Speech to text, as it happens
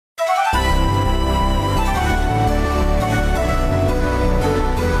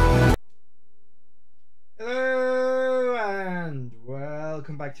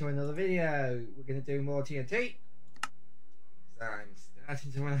back to another video. We're going to do more TNT. So I'm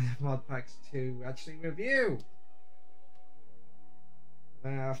starting to run out of mod packs to actually review.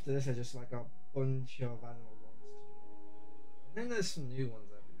 Then after this I just like a bunch of animal ones to do. And then there's some new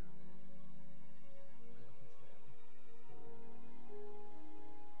ones every now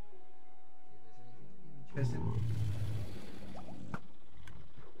and then. See if there's anything interesting.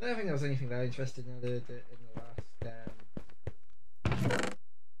 I don't think there was anything that interested in the last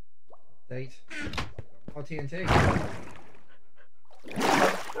update. More TNT.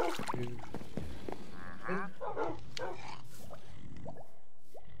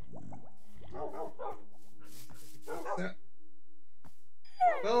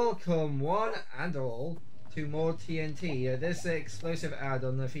 Welcome one and all to More TNT. This explosive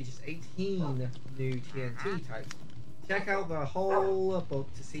add-on that features 18 new TNT types. Check out the whole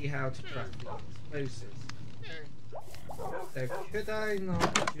book to see how to craft the explosives. So could I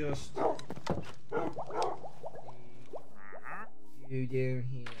not just you down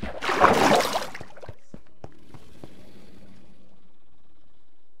here?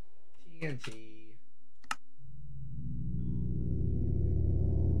 TNT.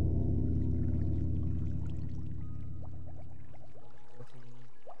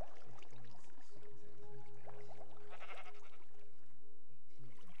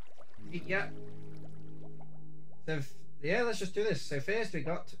 Yeah. So yeah, let's just do this. So first we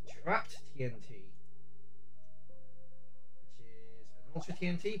got trapped TNT, which is an ultra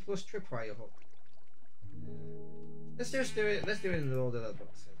TNT plus tripwire hook. Let's just do it. Let's do it in the order that the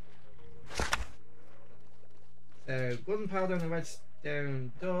book says. So gunpowder and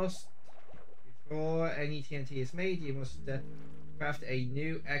redstone dust. Before any TNT is made, you must craft a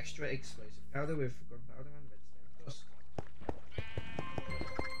new extra explosive powder with gunpowder and redstone dust.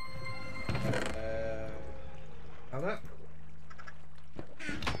 Powder.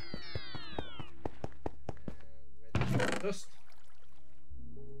 And redstone dust.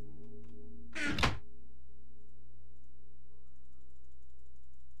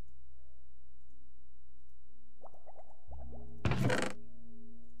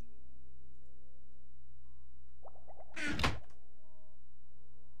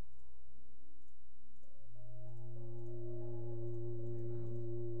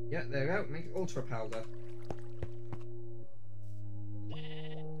 Yeah, there we go. Make ultra powder.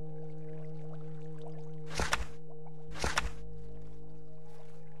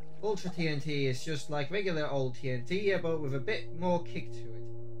 Ultra TNT is just like regular old TNT, but with a bit more kick to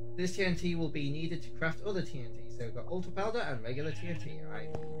it. This TNT will be needed to craft other TNT, so we've got ultra powder and regular TNT.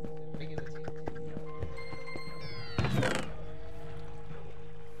 Right, regular TNT.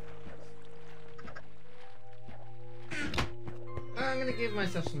 I'm gonna give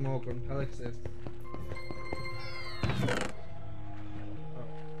myself some more gunpowder because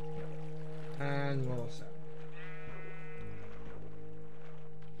and more so.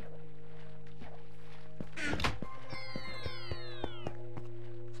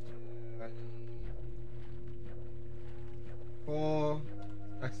 I need 4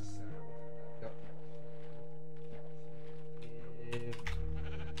 stacks of sand.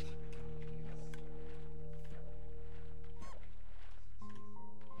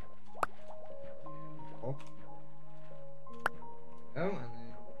 Oh, and then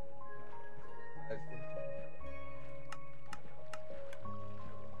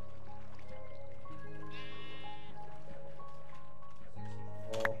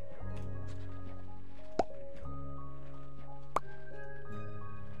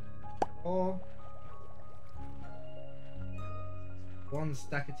 4. 1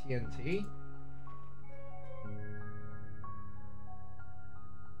 stack of TNT.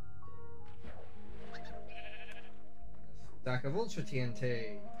 Stack of ultra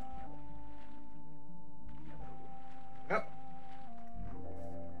TNT. Yep.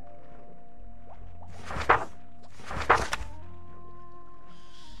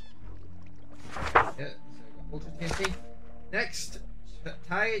 Yeah, so we got ultra TNT. Next,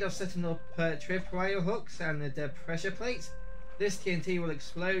 tired of setting up tripwire hooks and the pressure plates, this TNT will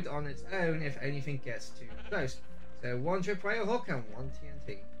explode on its own if anything gets too close. So 1 tripwire hook and 1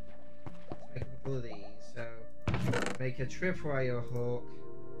 TNT. Let's make a couple of these. So make a tripwire hook.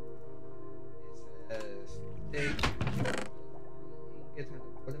 It's a stick. Get a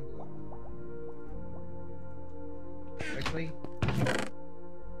wooden block. Quickly.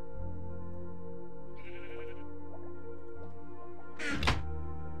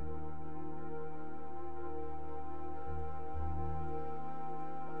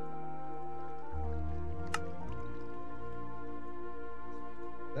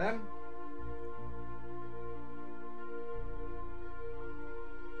 Them.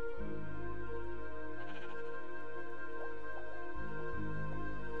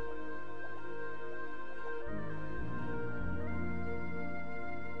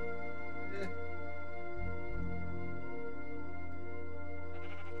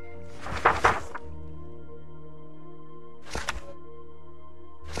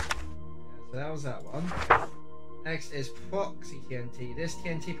 So that was that one. Next is Proxy TNT. This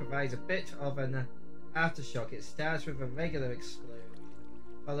TNT provides a bit of an aftershock. It starts with a regular explosion,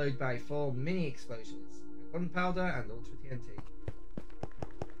 followed by 4 mini explosions, gunpowder and Ultra TNT.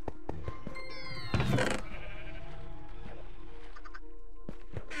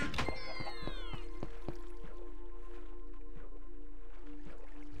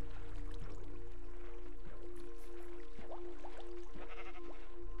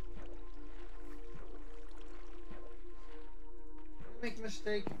 Make a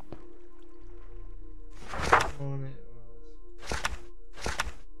mistake. On it was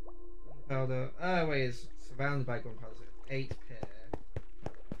gunpowder. Oh wait, it's surrounded by gunpowder. So 8 pair.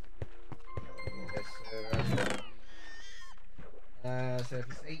 So if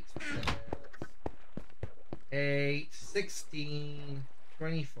it's 8 pairs, 8, 16,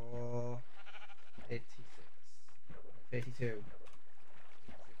 24, 86, 32.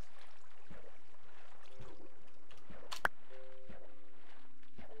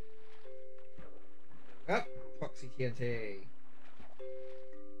 Up, Proxy TNT.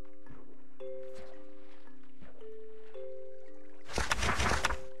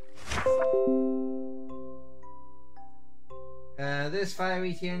 This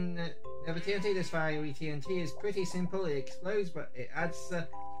fiery TNT, this fiery TNT is pretty simple. It explodes, but it adds,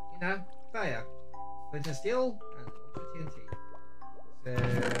 fire. Splinter steel and Ultra TNT. So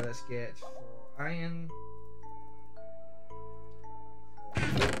let's get 4 iron. 4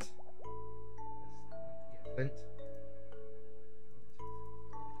 flint. Flint.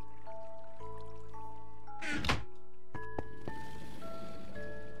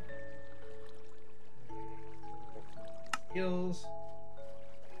 Heals.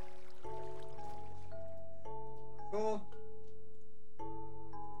 4.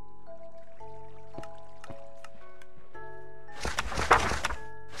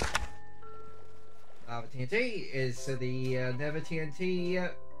 Lava TNT is the Never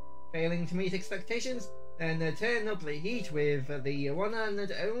TNT failing to meet expectations. Then turn up the heat with the one and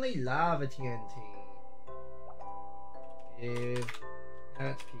only Lava TNT. Give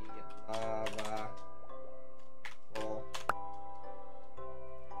that P lava. 4.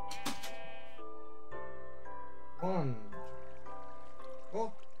 1.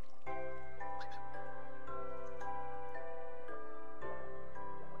 4.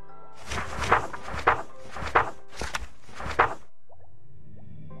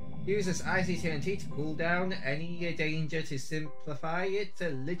 Use this icy TNT to cool down any danger. To simplify it,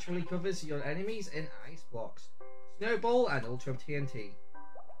 literally covers your enemies in ice blocks. Snowball and Ultra TNT.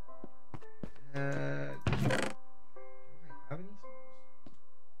 Do I have any snowballs?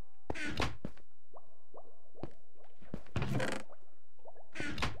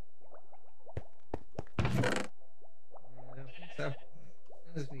 I don't think so. I'm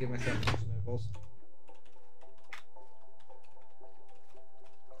just gonna give myself some snowballs.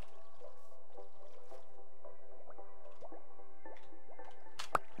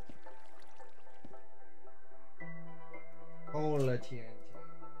 Polar TNT.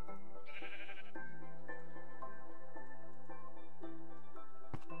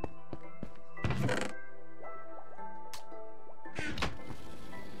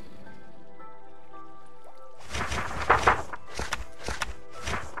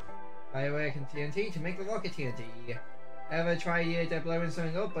 Firework and TNT to make the rocket TNT. Ever tried blowing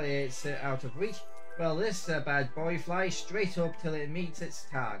something up but it's out of reach? Well, this bad boy flies straight up till it meets its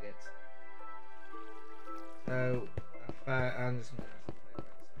target. So, I'm just going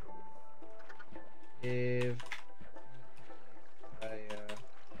to give firework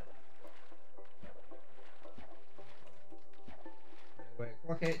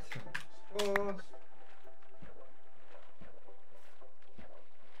rocket force.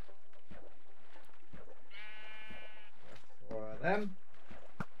 For them.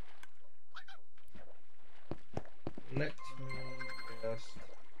 Let me just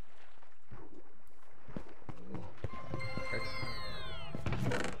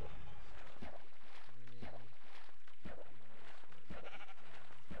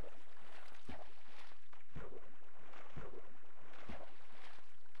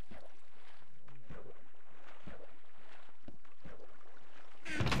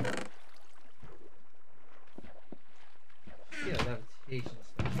levitation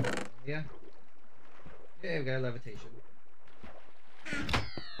stuff. Yeah. There we go, levitation.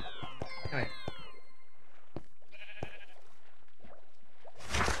 Alright.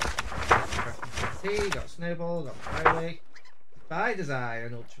 TNT, got snowball, got firework. By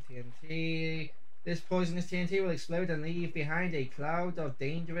design, Ultra TNT. This poisonous TNT will explode and leave behind a cloud of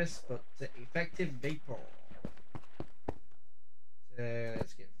dangerous but effective vapor. So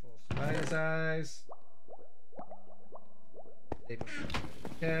let's get 4 spiders size.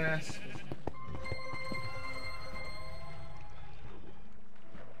 Yes.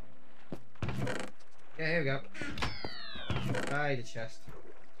 Yeah, here we go. Try the chest.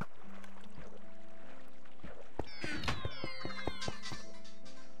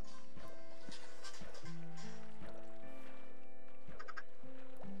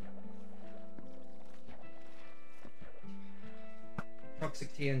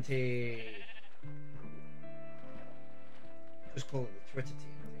 Toxic TNT. Just call it the Twitter TNT.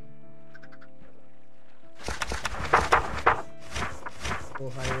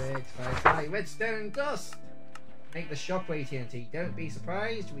 Four fireworks, redstone and dust. Make the shockwave TNT. Don't be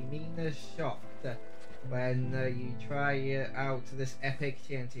surprised, we mean the shock. When you try out this epic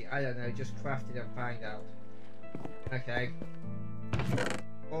TNT. I don't know, just craft it and find out. Okay.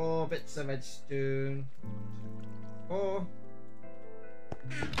 4 bits of redstone. 4.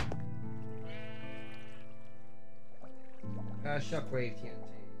 Shockwave TNT.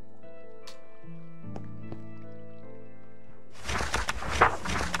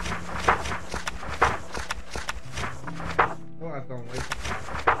 Oh, I've gone way too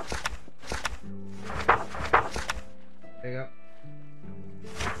far. There you go.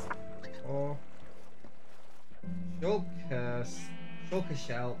 4. Shulker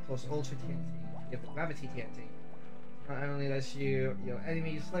Shell plus Ultra TNT. You have the Gravity TNT. Not only lets your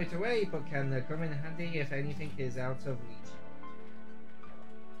enemies float away, but can come in handy if anything is out of reach.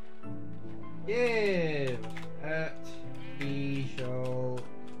 Give at we shall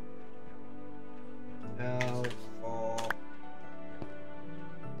tell for.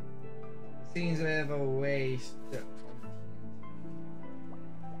 Seems a bit of a waste.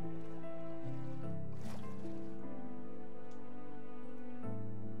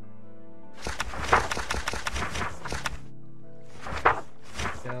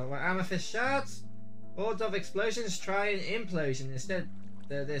 Amethyst shards. Hordes of explosions try an implosion. Instead,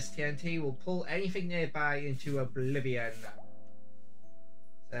 this TNT will pull anything nearby into oblivion.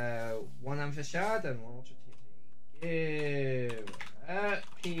 So, 1 amethyst shard and 1 ultra TNT. Give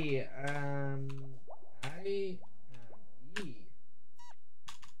P I E.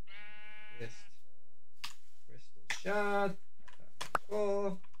 This crystal shard.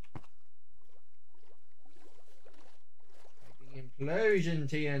 4. Implosion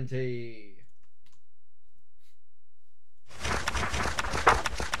TNT.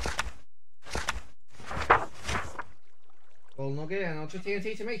 Gold nugget and ultra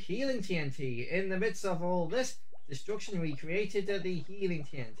TNT to make healing TNT. In the midst of all this destruction, we created the healing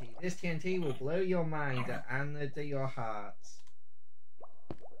TNT. This TNT will blow your mind and your hearts.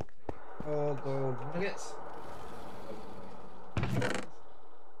 4 gold nuggets.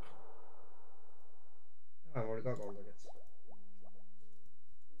 Oh, I've already got gold nuggets.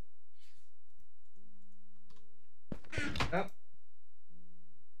 Up.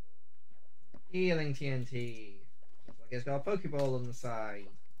 Healing TNT. Looks like it's got a Pokeball on the side.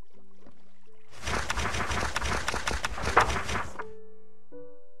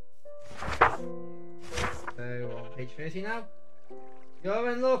 So on page 30 now.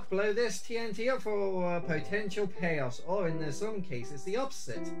 You're in luck. Blow this TNT up for potential chaos, or in some cases the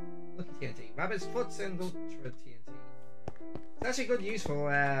opposite. Lucky TNT. Rabbit's Foot and Ultra TNT. It's actually good use for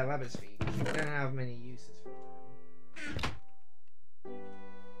rabbit's feet. We don't have many uses for them.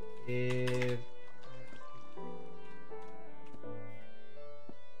 If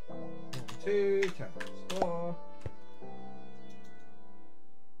 2 times 4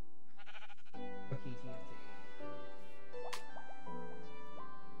 Lucky TNT.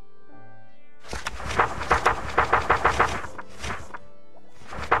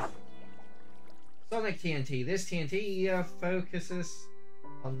 Sonic TNT. This TNT focuses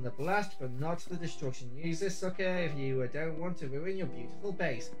on the blast but not the destruction. Use this sucker if you don't want to ruin your beautiful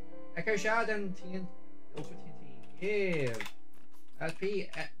base. Echo Shard and Ultra TNT. Give LP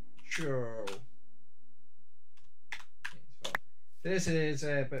Echo. This is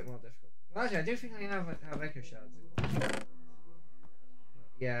a bit more difficult. Well, actually, I do think I have Echo Shards.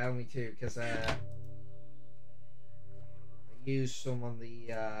 Yeah, only 2 because I used some on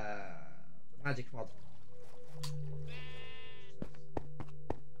the magic mod.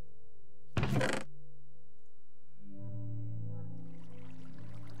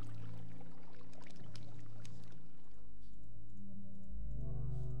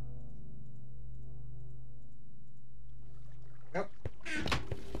 Yep.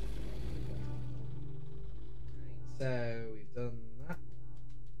 So we've done that.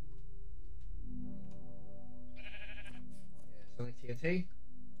 Yeah, Sonic TNT.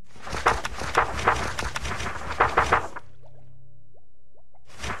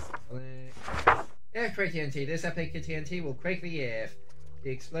 Sonic. Earthquake TNT. This epic TNT will quake the earth.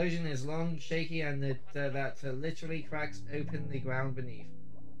 The explosion is long, shaky, and that literally cracks open the ground beneath.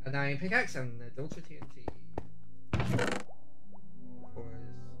 An iron pickaxe and an ultra TNT.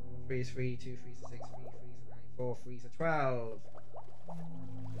 3 is 3, 2 3 is 6, 3 3 is 9, 4 3 is 12.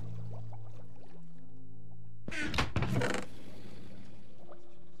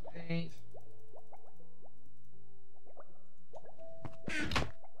 Eight.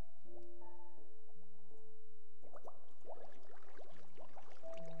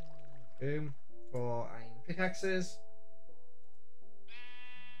 Boom. 4 iron pickaxes.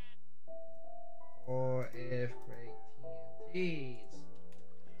 4 earthquake TNTs.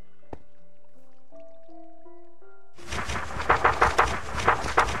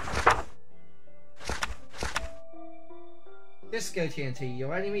 Disco TNT.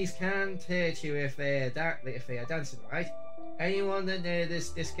 Your enemies can't hurt you if they are dancing, right? Anyone that near this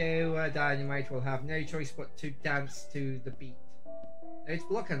disco dynamite will have no choice but to dance to the beat. Note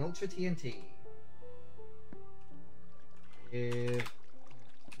block and ultra TNT. If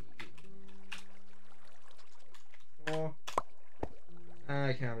 4.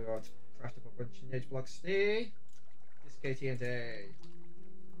 I can't be able to craft up a bunch of note blocks today. Disco TNT.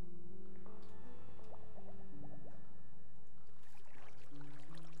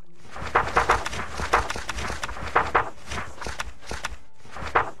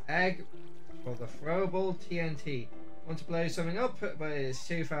 Egg for the throwable TNT. Want to blow something up, but it's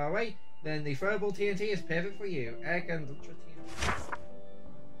too far away? Then the throwable TNT is perfect for you. Egg and ultra TNT.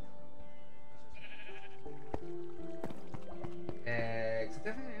 Eggs. I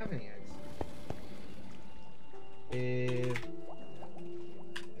don't think I have any eggs.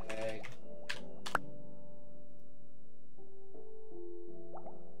 Egg.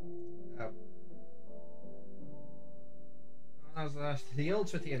 Oh. That was the last. The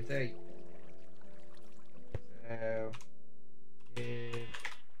ultra TNT. So,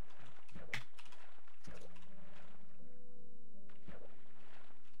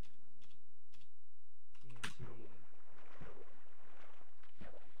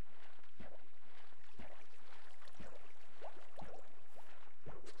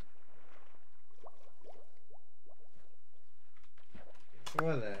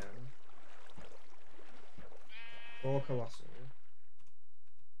 for them, 4 colossal.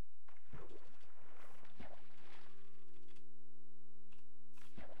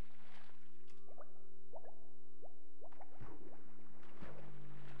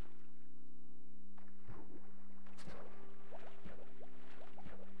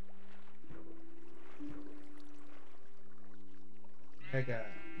 Mega.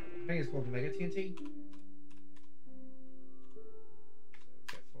 I think it's called Mega TNT. So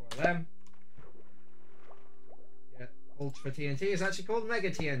get 4 of them. Yeah, Ultra TNT is actually called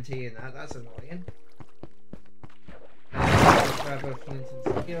Mega TNT in that. That's annoying. Grab a flint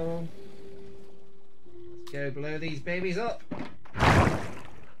and steel. Let's go blow these babies up.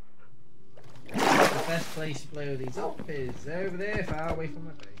 The best place to blow these up is over there, far away from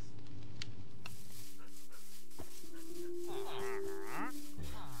my base.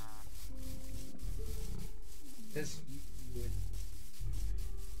 This would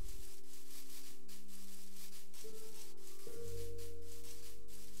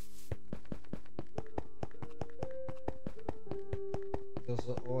there's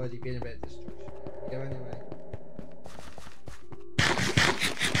already been a bit of destruction. Go anyway.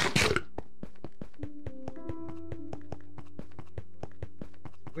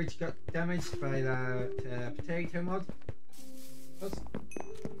 Which got damaged by that potato mod. What?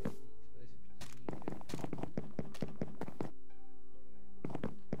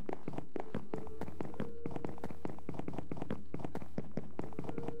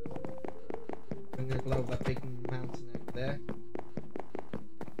 I'm gonna blow up that big mountain over there.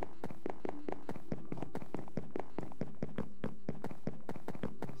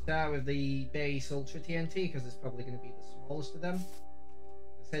 Start with the base Ultra TNT because it's probably going to be the smallest of them.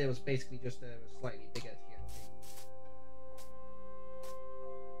 I said it was basically just a slightly bigger TNT.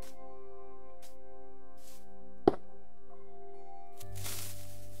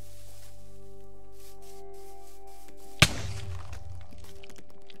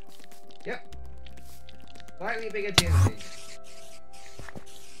 Yep. Slightly bigger TNT.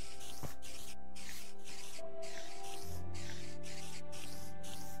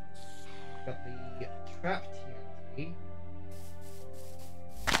 Got the trap TNT.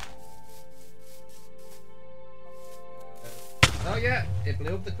 Oh yeah, it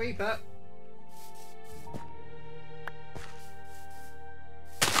blew up the creeper.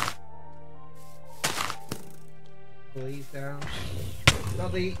 Pull these down.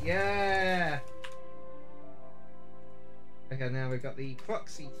 Got the, yeah! Okay, now we've got the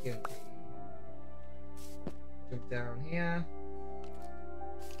proxy TNT. Jump down here.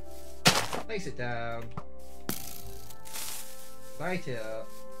 Place it down. Light it up.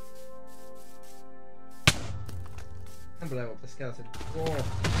 And blow up the skeleton. Whoa.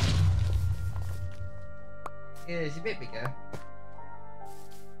 Yeah, it's a bit bigger.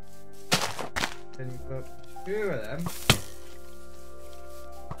 Then you've got 2 of them.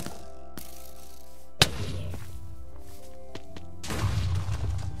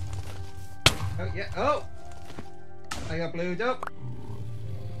 Oh, yeah. Oh! I got blued up.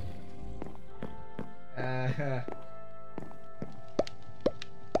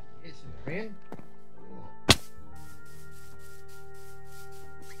 It's annoying.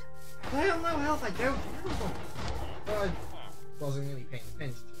 I don't know health, I don't know. But I wasn't really paying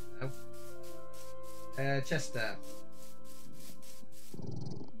attention to it though. Chest staff.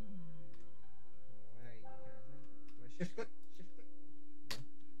 Shift click? Shift click?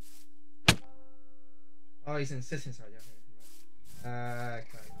 No. Oh, he's insisting, sorry, I don't know.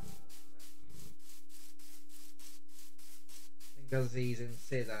 Okay. Because he's in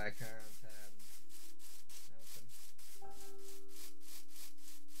Sid, I can't help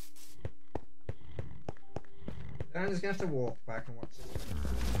him. I'm just gonna have to walk back and watch this.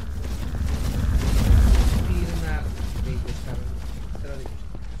 He's in that big cabin.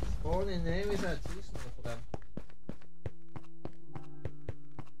 Spawn in there, is that too small for them?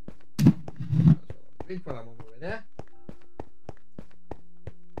 Drink while I'm on the way there.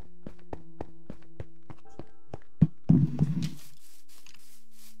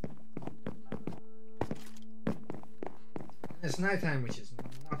 It's night time, which is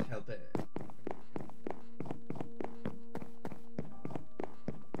not helping.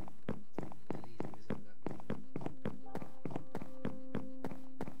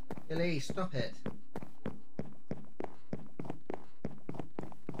 Billy, stop it.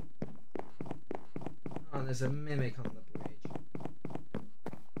 Oh, there's a mimic on the bridge.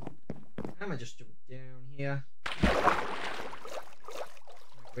 I'm gonna just jump down here.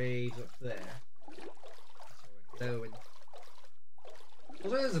 Graves up there. So we're going.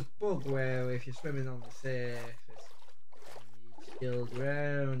 Also, there's a bug where if you're swimming on the surface, you still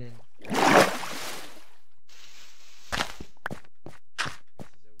drowning.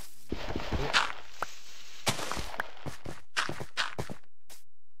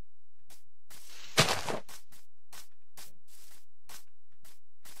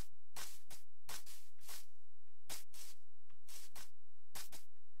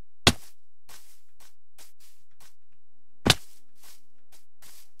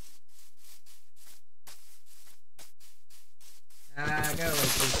 Go away,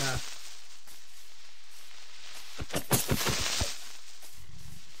 Peter.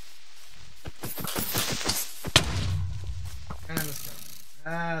 And let's go.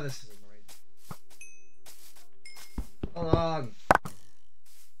 This is annoying. Hold on.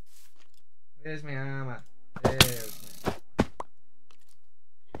 Where's my armor? There's my armor.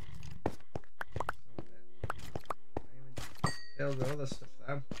 Kill the other stuff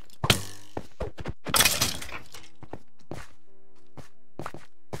though.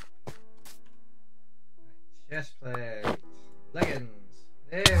 Chest plate. Leggings.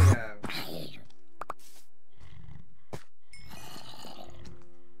 There we go.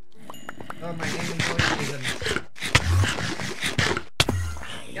 Oh, my inventory isn't.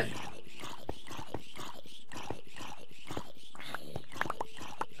 Yep.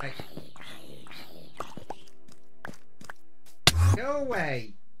 Right. Go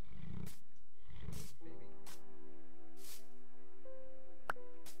away.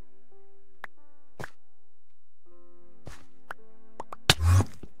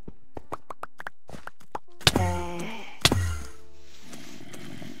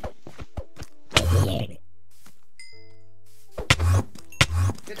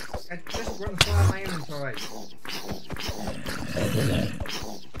 I just run far my inventory. Right.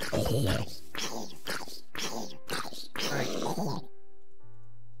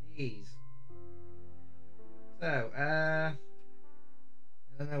 Jeez. So, I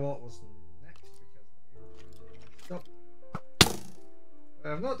don't know what was next because stop.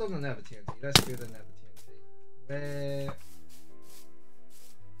 Well, I've not done the Nether TNT. Let's do the Nether TNT. Where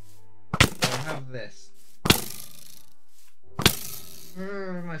I'll have this.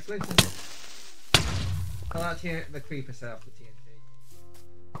 My flint is. Pull out here the creeper set off the TNT.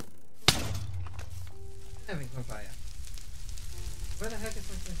 Everything's on fire. Where the heck is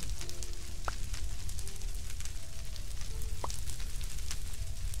my flint?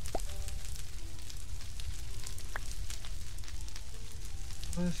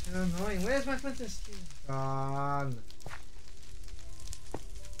 Oh, that's so annoying. Where's my flint and steel? Gone.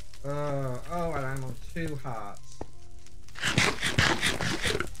 Oh, and I'm on 2 hearts.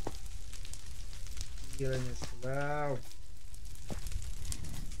 Healing is slow.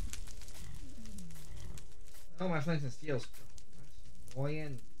 Oh, my flint and steel's gone. That's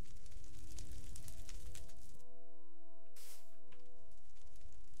annoying.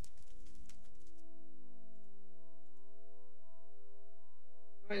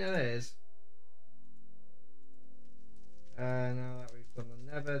 Oh, yeah, there is. Now that we've done the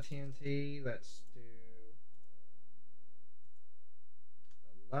Nether TNT, let's do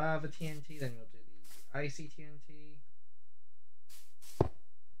the Lava TNT, then we'll do the Icy TNT.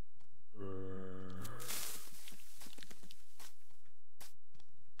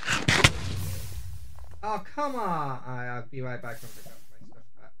 Oh, come on! I'll be right back and pick up my stuff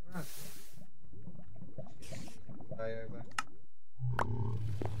back. That's fly over.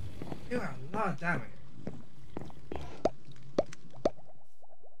 Do a lot of damage.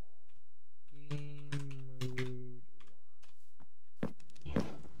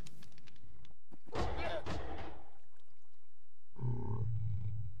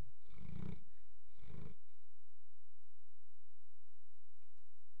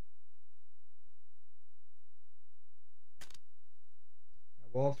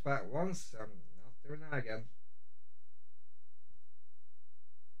 Walked back once, I'm not doing that again.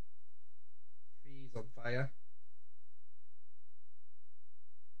 Trees on fire.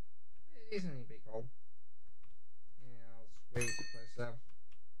 It isn't any big hole. Yeah, I'll just raise it closer.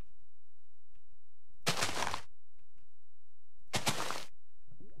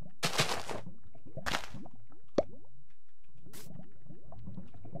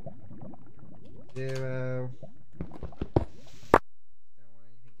 Zero. Don't want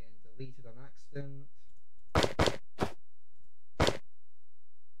anything getting deleted on accident.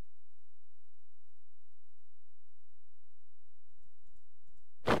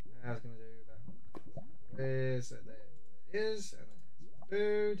 I was going to do that. There it is, and then it's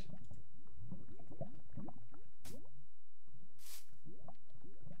food.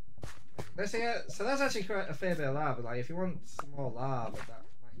 Let's see, so that's actually quite a fair bit of lava. Like, if you want some more lava, that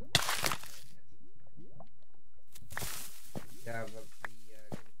might not be yeah, but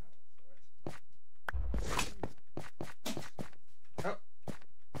the oh,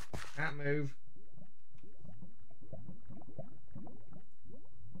 can't move.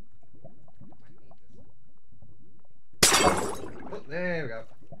 Oh, there we go.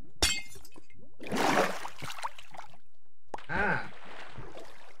 Ah.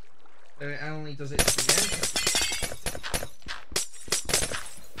 So it only does it to the end.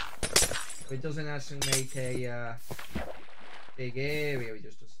 So it doesn't actually make a big area, we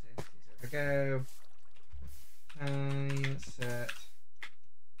just does it. So if I go time set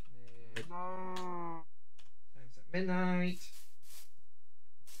midnight.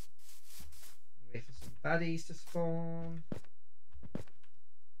 Wait for some baddies to spawn.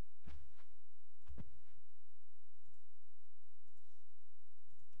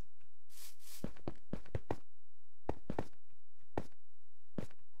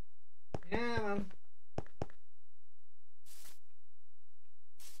 Yeah, man.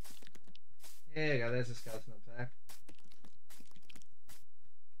 There you go, there's a skeleton up there.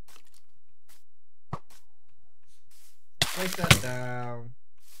 Place that down,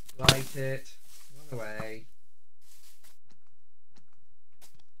 light it, run away.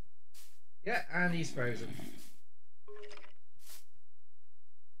 Yeah, and he's frozen.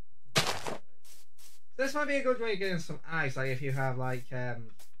 This might be a good way of getting some ice, like if you have like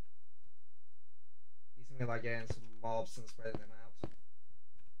something like getting some mobs and spreading them out.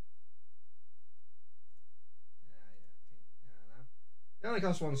 It only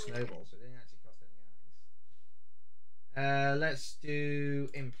costs 1 snowball, so it didn't actually cost any ice. Let's do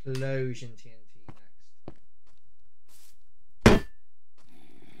Implosion TNT next.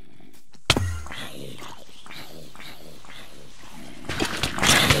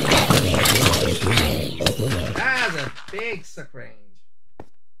 That's a big suck range.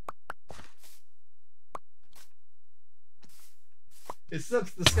 It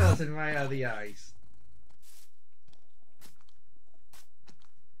sucks the skeleton right out of the ice.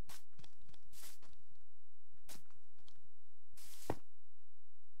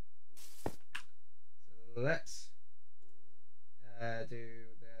 So let's do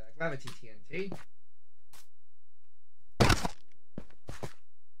the gravity TNT.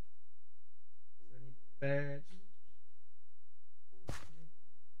 Any birds?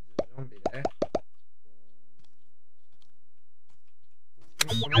 There's a zombie there.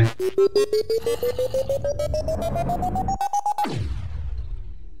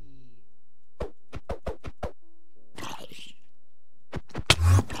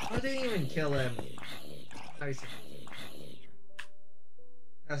 That didn't even kill him.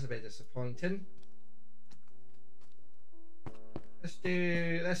 That's a bit disappointing. Let's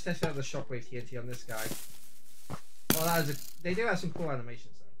test out the shockwave TNT on this guy. Well, they do have some cool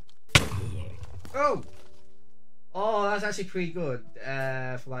animations though. Oh! Oh, that's actually pretty good.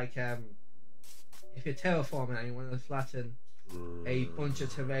 For like, if you're terraforming and you want to flatten a bunch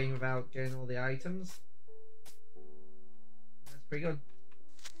of terrain without getting all the items. That's pretty good.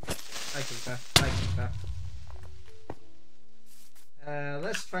 Hi, Creeper. Hi, Creeper.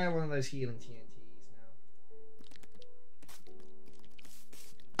 Let's try one of those healing TNTs now.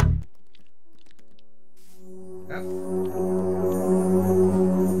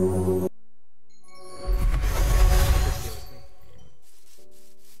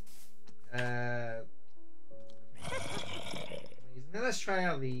 Now let's try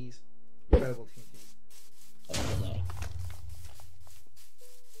out these incredible TNTs.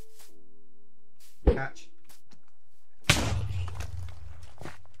 Catch.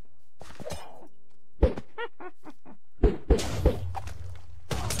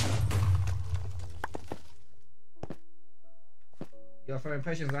 You're throwing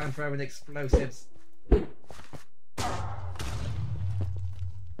impressions, I'm throwing explosives.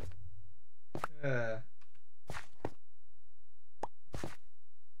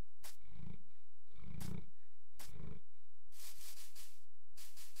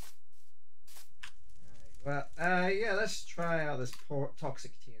 Well, yeah, let's try out this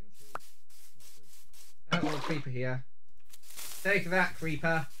toxic TNT. Little creeper here. Take that,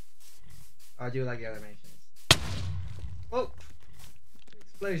 creeper. I do like the animations. Oh,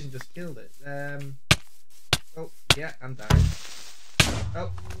 explosion just killed it. Oh, yeah, I'm dying.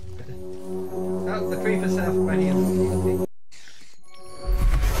 Oh, oh, the creeper set off my healing TNT.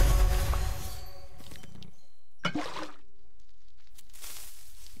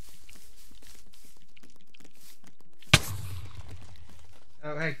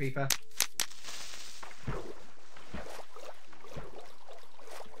 Oh, hey, creeper.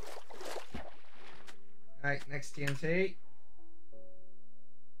 Alright, next TNT.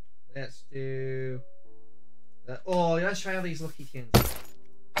 Let's do... Oh, let's try all these lucky TNT.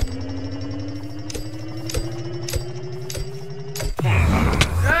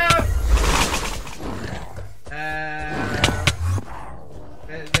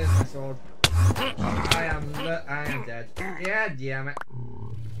 There's my sword. I am dead. Yeah, damn it.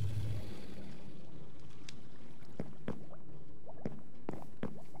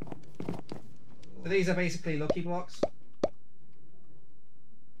 So these are basically lucky blocks.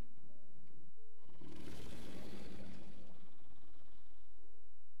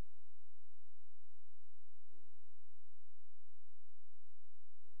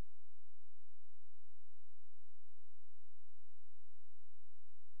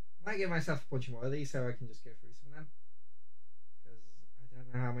 Might get myself a bunch more of these so I can just go through some of them. Because I don't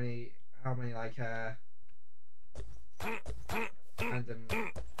know how many like random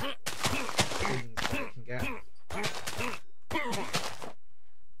things that I can get. I'm just gonna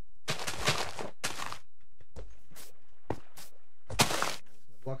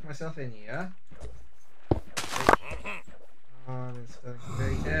block myself in here. Oh, it's feeling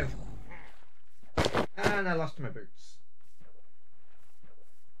creative. And I lost my boots.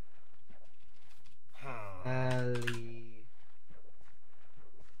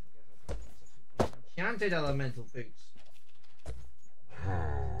 Enchanted elemental boots.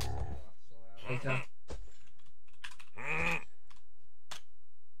 Later. My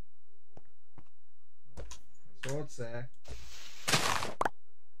sword's there.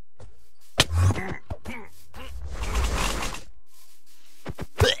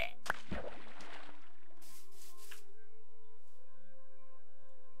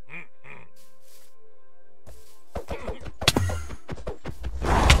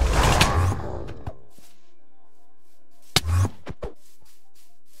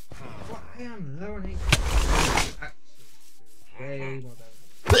 I am learning way more damage.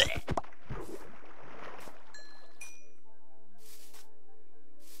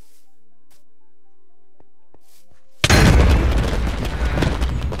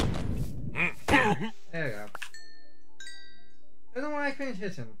 There we go. I don't know why I couldn't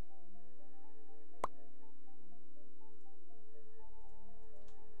hit him.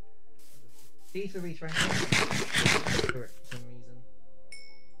 These are retrying for some reason.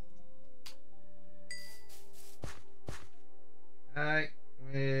 Alright,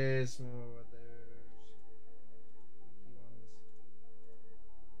 where's more of those key ones?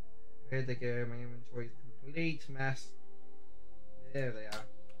 Where'd they go? My inventory's a complete mess. There they are.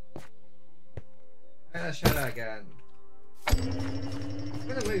 Alright, let's try that again. I'm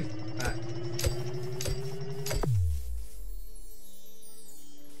gonna move back.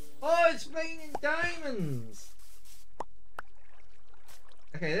 Oh, it's raining diamonds!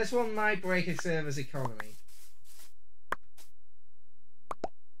 Okay, this one might break a server's economy.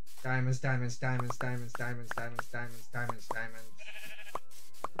 Diamonds, diamonds, diamonds, diamonds, diamonds, diamonds, diamonds, diamonds, diamonds.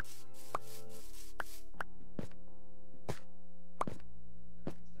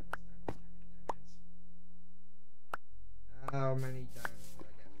 How many diamonds did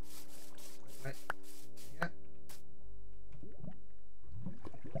I get?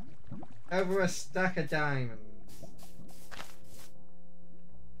 Yeah. Over a stack of diamonds.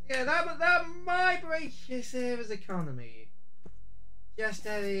 Yeah, that might break your server's economy. Just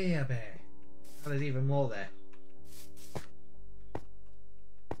a little bit. Oh, there's even more there.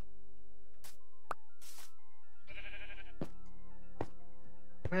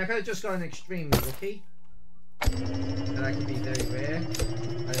 I mean, I could have just got an extremely lucky. That could be very rare. I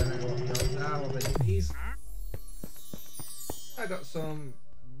don't know what the odds are of any of these. I got some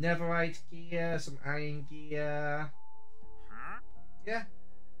netherite gear, some iron gear. Yeah.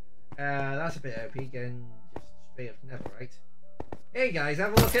 That's a bit OP, getting just straight up netherite. Hey guys,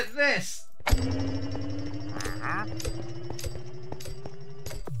 have a look at this!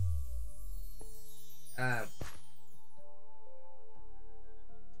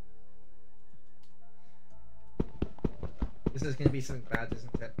 This is going to be something bad,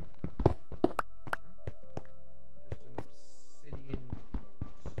 isn't it?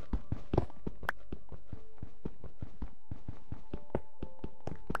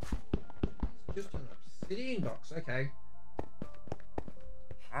 Just an obsidian box, okay.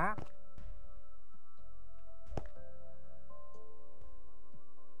 Huh?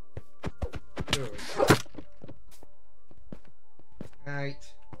 Good. Right.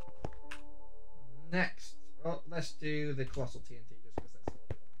 Next. Oh, let's do the colossal TNT just because that's all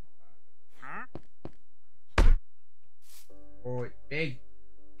we have. Oh, it's big.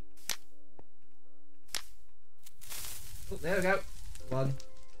 Oh, there we go. One.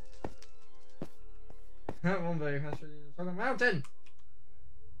 That one very fast on the mountain.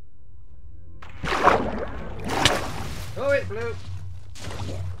 Oh, it blew.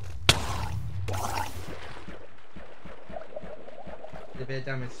 Did a bit of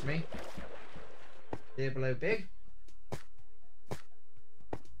damage to me. Did it blow big?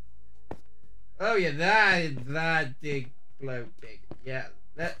 Oh yeah, that did blow big. Yeah,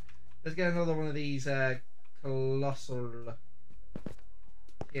 let's get another one of these colossal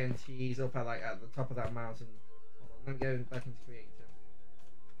TNTs up at at the top of that mountain. Hold on, let me go back into creative.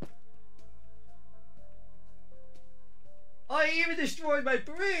 I even destroyed my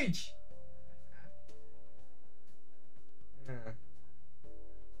bridge! Yeah.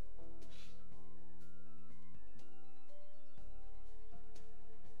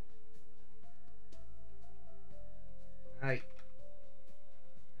 Right.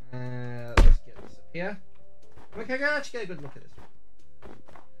 Let's get this up here. Okay, I can actually get a good look at this one.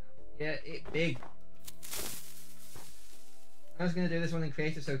 Yeah, it's big. I was going to do this one in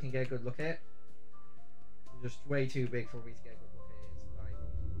creative so we can get a good look at it. It's just way too big for me to get a good look at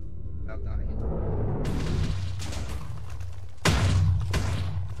it. Without dying.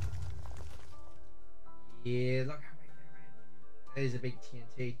 Yeah, look how big that is. That is a big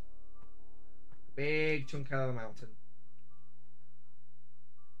TNT. Big chunk out of the mountain.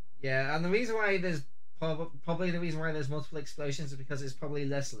 Yeah, and the reason why there's probably the reason why there's multiple explosions is because it's probably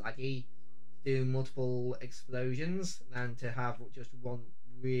less laggy to do multiple explosions than to have just one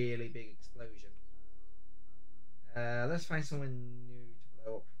really big explosion. Let's find somewhere new to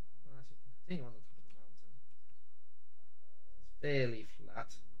blow up. Well, actually, continue on the top of the mountain. It's fairly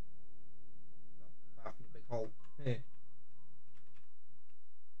flat. Well, apart from the big hole. Yeah.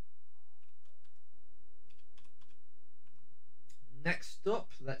 Next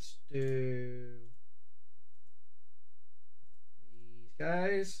up, let's do these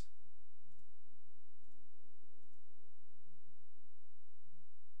guys.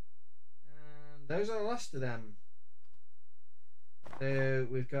 And those are the last of them. So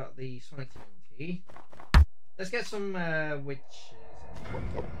we've got the Sonic TNT. Let's get some witches.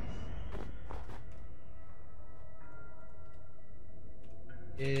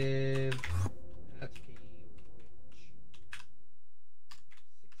 Give that key witch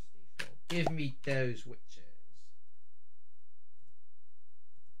 64. Give me those witches.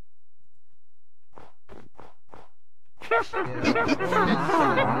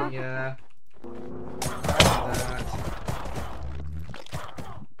 Yeah.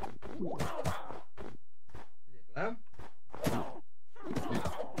 That. Is it blow?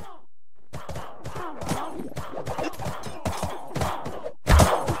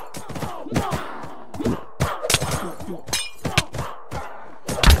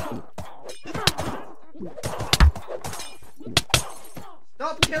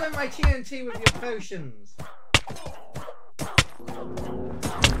 killing my TNT with your potions.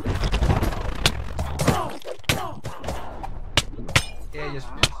 Yeah, just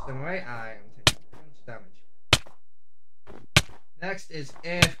push them away. I am taking too much damage. Next is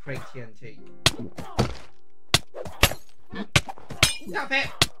Earthquake TNT. Stop it!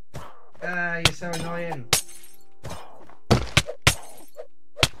 You're so annoying.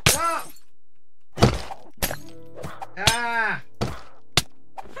 Stop! Ah!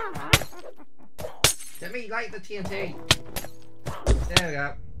 Let me light the TNT. There we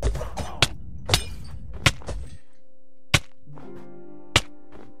go.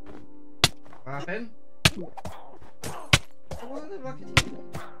 What happened? It wasn't the rocket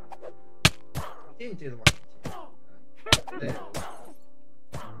TNT. I didn't do the rocket TNT. There.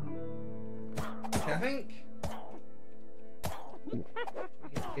 Okay, I think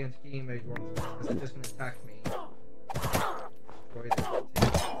get into game mode once because they're just going to attack me. Destroy the TNT.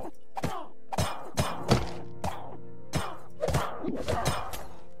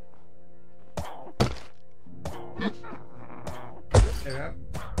 There we go.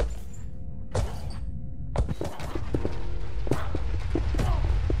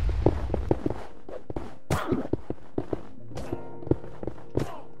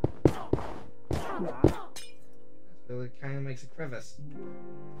 So it kind of makes a crevice.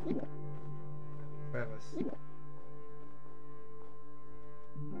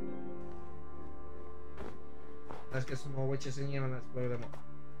 Let's get some more witches in here and let's blow them up.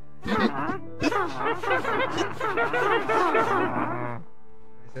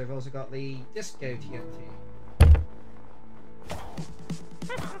 So I've also got the Disco TNT.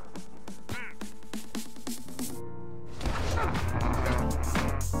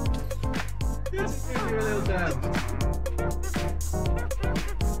 This is gonna be a little dumb.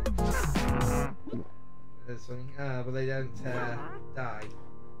 This one, but they don't die.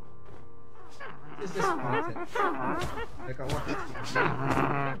 It's disappointing. I got one.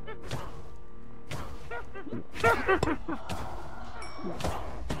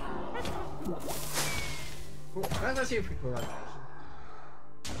 Cool. That's actually a pretty cool animation.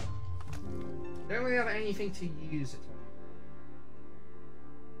 Don't really have anything to use it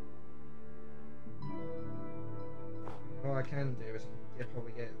on. All I can do is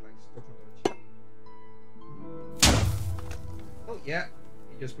probably get like stuck on the tree. Oh yeah,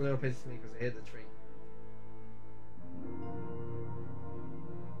 he just blew up instantly because I hit the tree.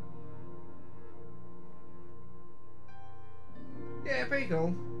 Yeah, pretty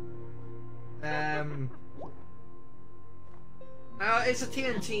cool. It's a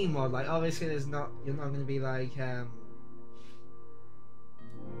TNT mod. Like, obviously, you're not going to be like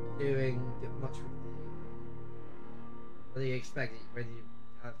doing much. What do you expect when you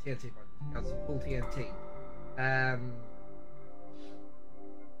have TNT mod? That's full TNT.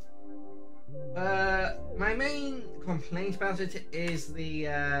 My main complaint about it is the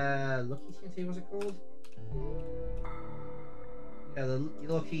Lucky TNT. What's it called? Yeah, the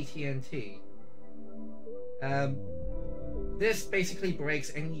Lucky TNT. This basically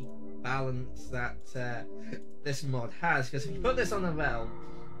breaks any balance that this mod has, because if you put this on a realm,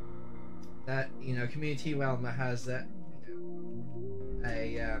 that community realm that has a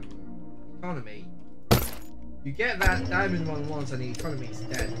economy, you get that diamond one once and the economy is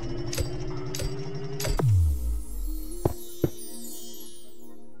dead.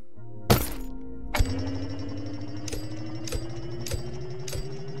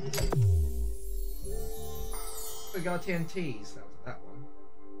 We got TNTs, that was that one.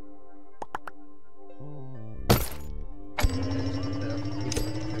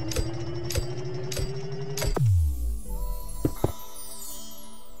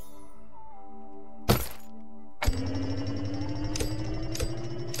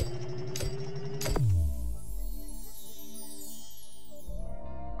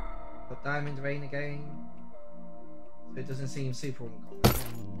 Got Diamond Rain again, so it doesn't seem super uncommon.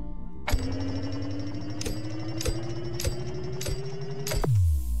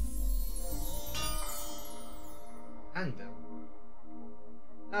 Anvil.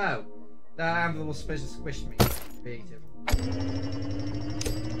 Oh, that anvil was supposed to squish me. Creative.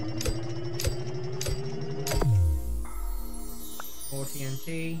 More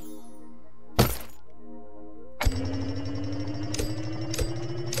TNT.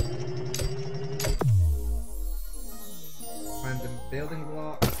 Random building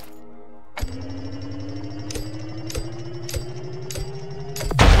blocks.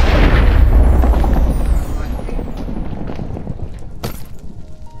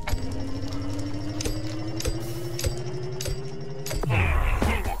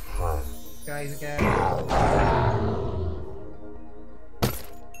 Guys again.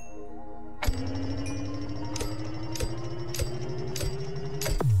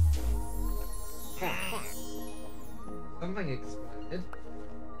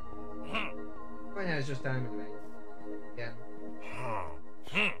 just animate again.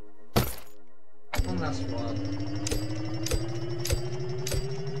 One last one.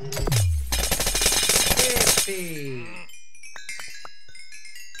 50.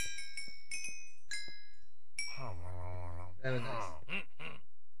 Very nice.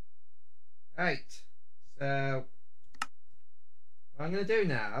 Right. So what I'm going to do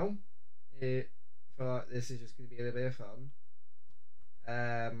now, for this is just going to be a little bit of fun.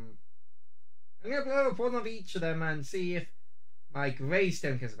 I'm going to blow up one of each of them and see if my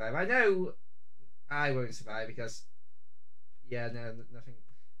gravestone can survive. I know I won't survive because, yeah, no, nothing.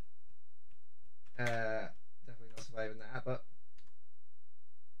 Definitely not surviving that. But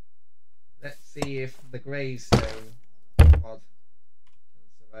let's see if the gravestone pod can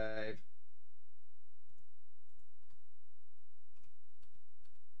survive.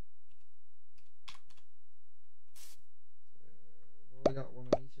 We've only got one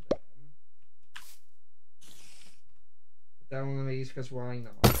of each of them. Put down one of these because why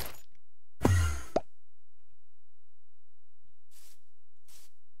not?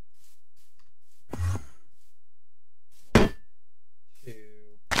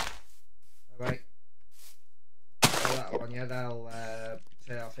 Alright. So that one, yeah, that'll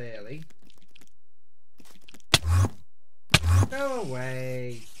set off early. Go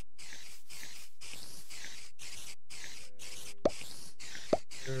away.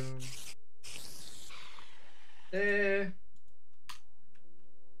 There.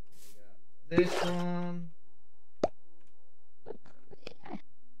 We got this one.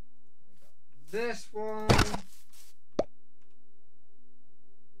 This one.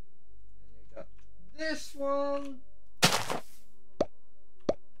 This one, and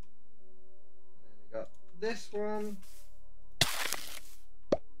then we got this one,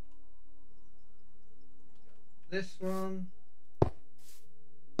 this one,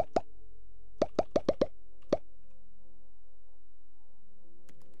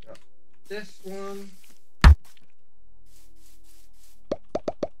 we got this one,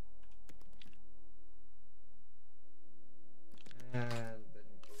 and then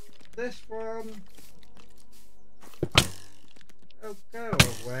this one. Oh, go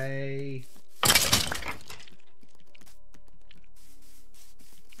away.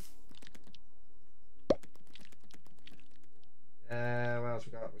 What else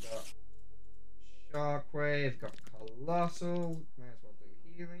we got? We got Shockwave, got Colossal. Might as well do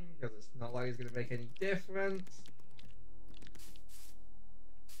healing because it's not like it's going to make any difference.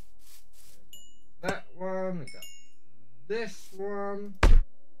 That one, we got this one,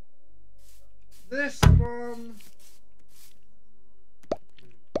 this one.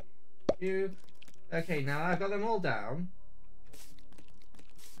 Okay, now I've got them all down.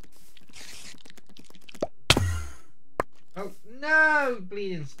 Oh no,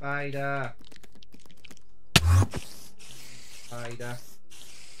 bleeding spider. Spider.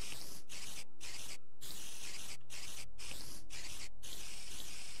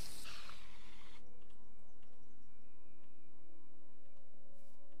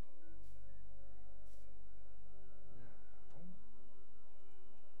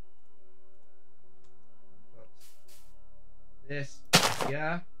 This,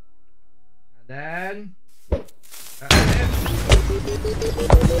 yeah, and then that's it.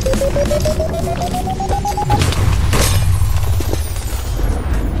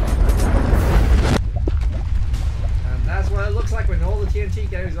 And that's what it looks like when all the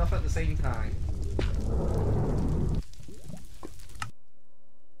TNT goes off at the same time.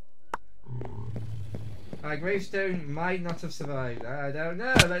 My gravestone might not have survived. I don't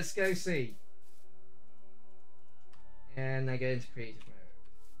know. Let's go see. And I get into creative mode.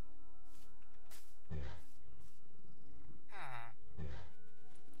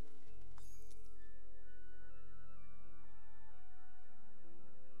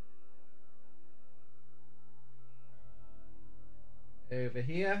 Over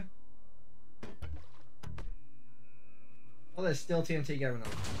here. Oh, there's still TNT going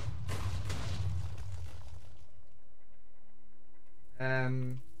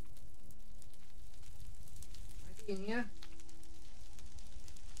on. Might be in here.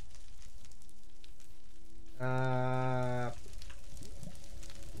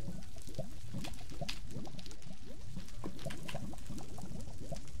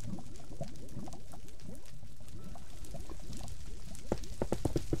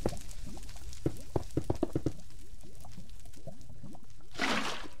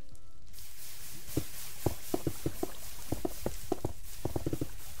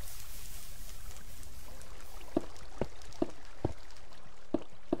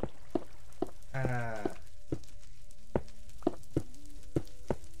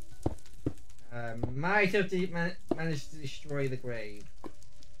 might have managed to destroy the grave.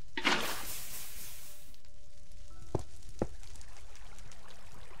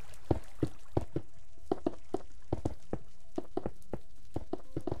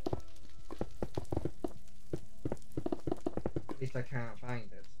 At least I can't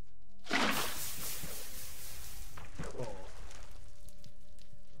find it. Oh.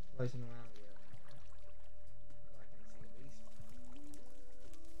 Floating around here. So I can see at least.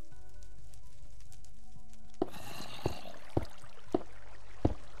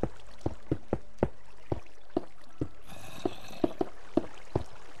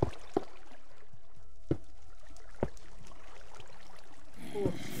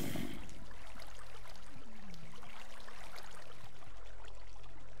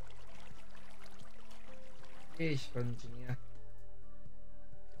 Fish engineer.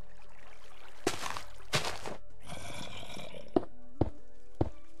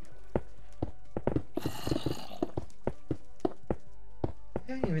 I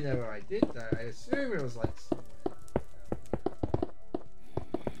don't even know where I did that. I assume it was like somewhere.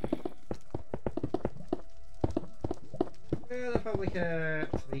 Well, I probably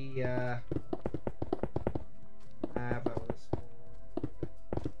kept the map I was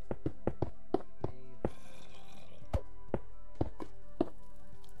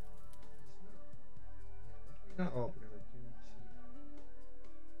not all because I do see.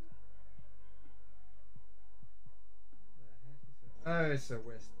 What the heck is it? Oh, it's a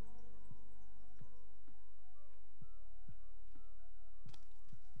west.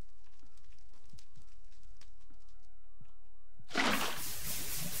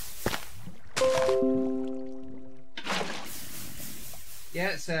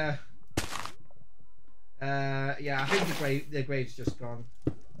 Yeah, so yeah, I think the grave's just gone.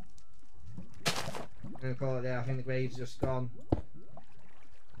 I'm gonna call it there. I think the grave's just gone.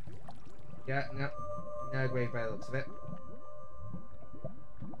 Yeah, no grave by the looks of it.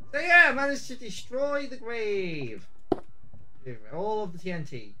 So yeah, I managed to destroy the grave. All of the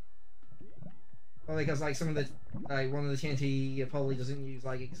TNT. Probably because like some of the one of the TNT probably doesn't use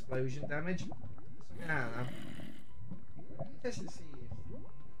like explosion damage. I don't know. Let me test and see if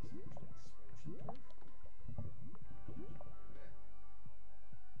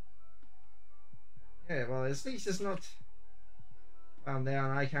yeah, well at least it's not found there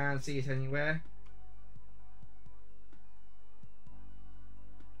and I can't see it anywhere.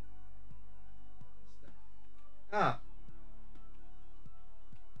 Ah,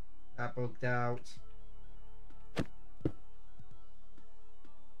 that bugged out.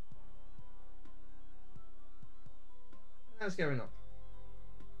 That's going up.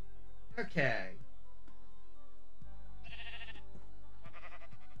 Okay.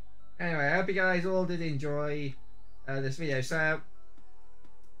 Anyway, I hope you guys all did enjoy this video. So,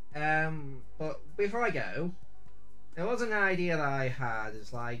 but before I go, there was an idea that I had.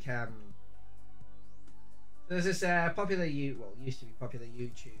 It's like, there's this popular used to be popular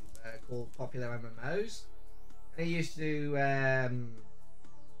YouTuber called Popular MMOs. They used to do some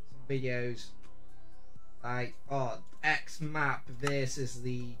videos like, oh, X map versus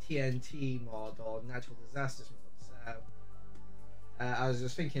the TNT mod or natural disasters mod. So I was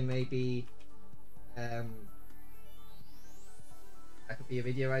just thinking maybe that could be a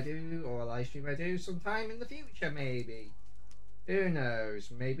video I do or a live stream I do sometime in the future. Maybe, who knows?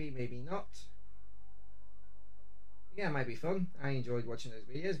 Maybe, maybe not. Yeah, it might be fun. I enjoyed watching those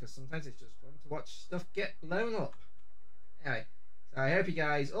videos because sometimes it's just fun to watch stuff get blown up. Anyway, so I hope you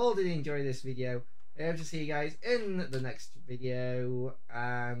guys all did enjoy this video. I hope to see you guys in the next video,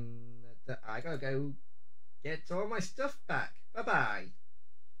 and I gotta go get all my stuff back. Bye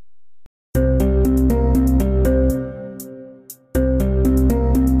bye.